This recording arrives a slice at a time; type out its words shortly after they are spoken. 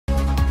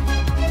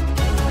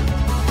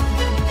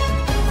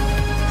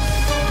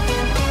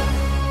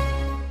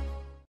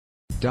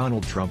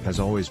Donald Trump has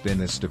always been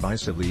this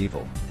divisively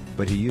evil,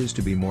 but he used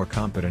to be more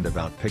competent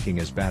about picking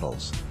his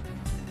battles.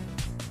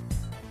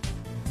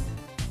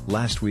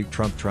 Last week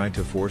Trump tried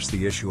to force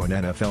the issue on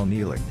NFL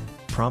kneeling,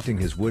 prompting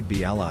his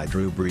would-be ally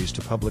Drew Brees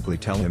to publicly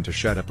tell him to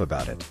shut up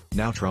about it.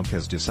 Now Trump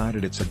has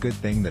decided it's a good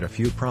thing that a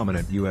few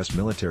prominent U.S.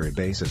 military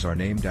bases are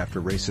named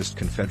after racist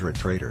Confederate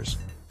traitors.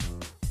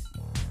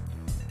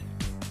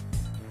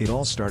 It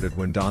all started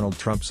when Donald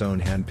Trump's own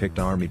hand-picked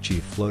army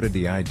chief floated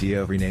the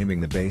idea of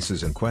renaming the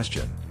bases in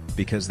question,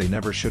 because they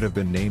never should have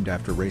been named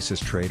after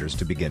racist traitors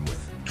to begin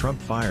with.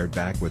 Trump fired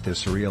back with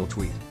this surreal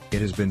tweet: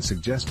 "It has been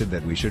suggested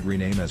that we should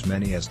rename as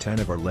many as 10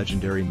 of our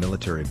legendary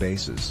military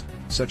bases,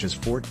 such as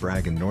Fort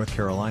Bragg in North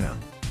Carolina,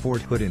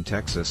 Fort Hood in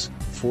Texas,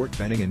 Fort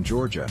Benning in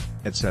Georgia,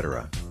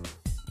 etc.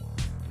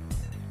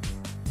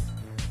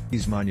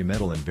 These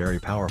monumental and very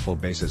powerful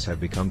bases have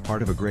become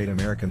part of a great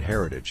American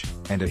heritage,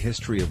 and a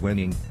history of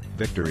winning,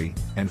 victory,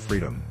 and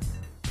freedom.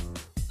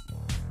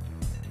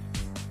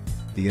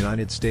 The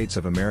United States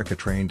of America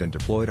trained and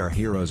deployed our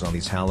heroes on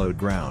these hallowed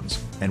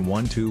grounds, and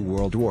won 2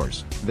 world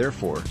wars.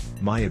 Therefore,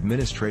 my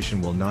administration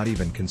will not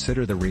even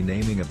consider the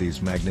renaming of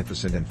these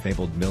magnificent and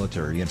fabled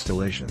military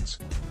installations.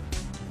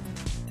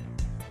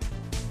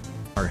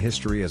 Our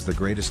history as the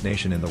greatest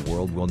nation in the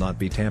world will not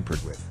be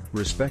tampered with.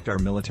 Respect our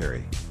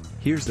military."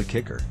 Here's the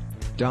kicker: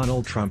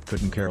 Donald Trump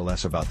couldn't care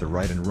less about the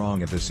right and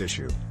wrong of this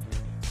issue.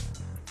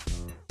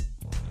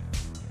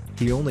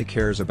 He only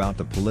cares about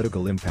the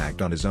political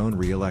impact on his own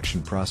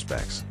re-election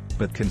prospects,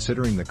 but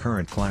considering the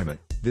current climate,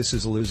 this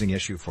is a losing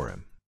issue for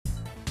him.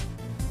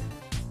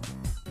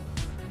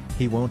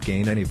 He won't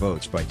gain any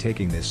votes by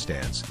taking this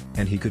stance,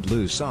 and he could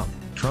lose some.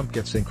 Trump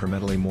gets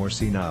incrementally more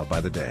senile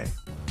by the day.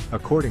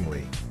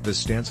 Accordingly, the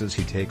stances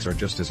he takes are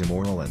just as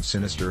immoral and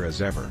sinister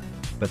as ever,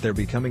 but they're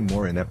becoming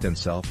more inept and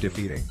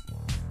self-defeating.